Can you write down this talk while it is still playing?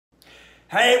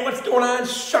Hey, what's going on,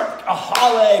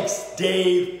 Sharkaholics?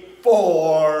 Day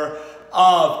 4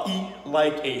 of Eat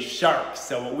Like a Shark.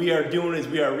 So what we are doing is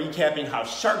we are recapping how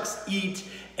sharks eat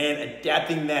and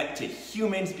adapting that to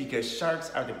humans because sharks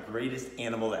are the greatest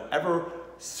animal that ever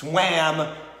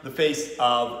swam the face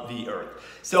of the earth.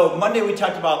 So Monday we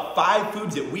talked about 5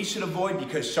 foods that we should avoid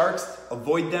because sharks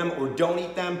avoid them or don't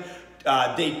eat them.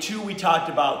 Day 2, we talked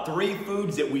about 3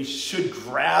 foods that we should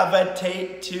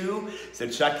gravitate to. So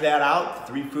check that out,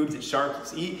 the 3 foods that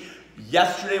sharks eat.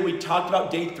 Yesterday, we talked about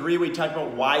day 3. We talked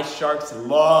about why sharks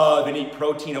love and eat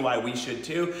protein and why we should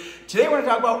too. Today, we're going to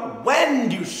talk about when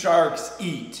do sharks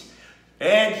eat.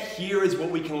 And here is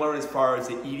what we can learn as far as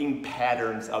the eating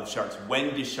patterns of sharks.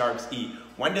 When do sharks eat?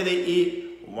 When do they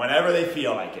eat? Whenever they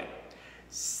feel like it.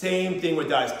 Same thing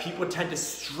with us. People tend to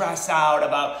stress out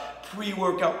about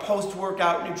pre-workout,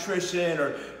 post-workout nutrition,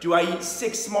 or do I eat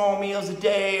 6 small meals a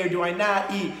day, or do I not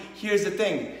eat? Here's the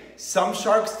thing. Some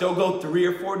sharks, they'll go 3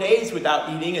 or 4 days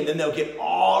without eating, and then they'll get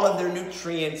all of their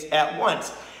nutrients at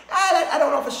once. I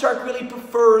don't know if a shark really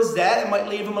prefers that. It might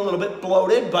leave them a little bit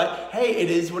bloated, but hey, it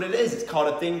is what it is. It's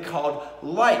called a thing called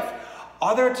life.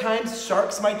 Other times,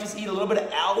 sharks might just eat a little bit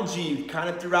of algae kind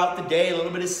of throughout the day, a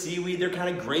little bit of seaweed. They're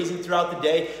kind of grazing throughout the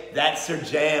day. That's their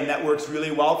jam. That works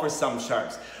really well for some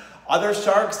sharks. Other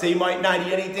sharks, they might not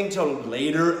eat anything till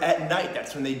later at night.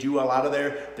 That's when they do a lot of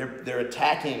their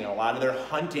attacking, a lot of their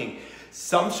hunting.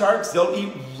 Some sharks, they'll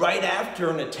eat right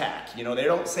after an attack. You know, they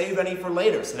don't save any for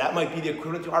later. So that might be the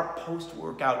equivalent to our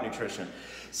post-workout nutrition.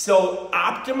 So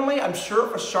optimally, I'm sure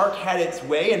if a shark had its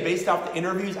way, and based off the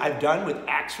interviews I've done with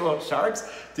actual sharks,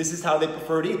 this is how they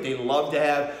prefer to eat. They love to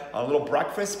have a little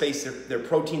breakfast, base their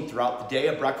protein throughout the day,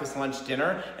 a breakfast, lunch,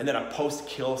 dinner, and then a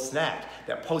post-kill snack.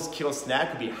 That post-kill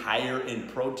snack would be higher in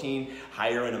protein,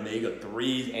 higher in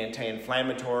omega-3s,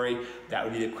 anti-inflammatory. That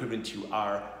would be the equivalent to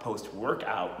our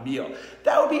post-workout meal.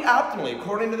 That would be optimally.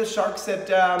 According to the sharks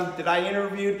that I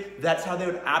interviewed, that's how they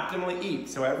would optimally eat.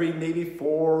 So every maybe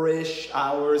 4-ish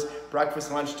hours,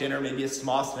 breakfast, lunch, dinner, maybe a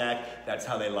small snack, that's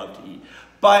how they love to eat.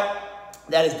 But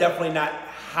that is definitely not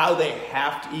how they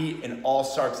have to eat, and all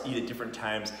sharks eat at different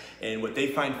times. And what they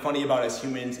find funny about us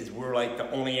humans is we're like the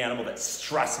only animal that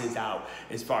stresses out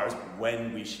as far as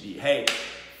when we should eat. Hey,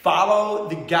 follow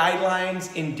the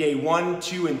guidelines in day 1,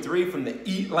 2, and 3 from the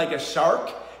Eat Like a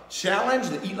Shark challenge,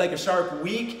 the Eat Like a Shark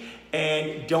week,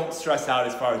 and don't stress out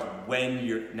as far as when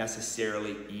you're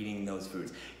necessarily eating those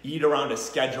foods. Eat around a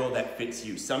schedule that fits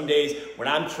you. Some days when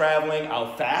I'm traveling,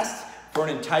 I'll fast for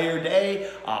an entire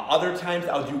day. Other times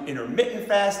I'll do intermittent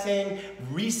fasting.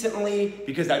 Recently,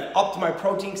 because I've upped my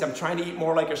protein because I'm trying to eat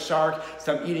more like a shark,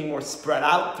 so I'm eating more spread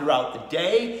out throughout the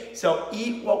day. So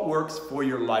eat what works for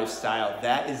your lifestyle.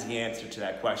 That is the answer to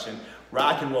that question.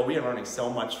 Rock and roll. We are learning so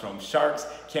much from sharks.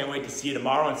 Can't wait to see you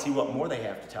tomorrow and see what more they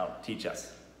have to teach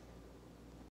us.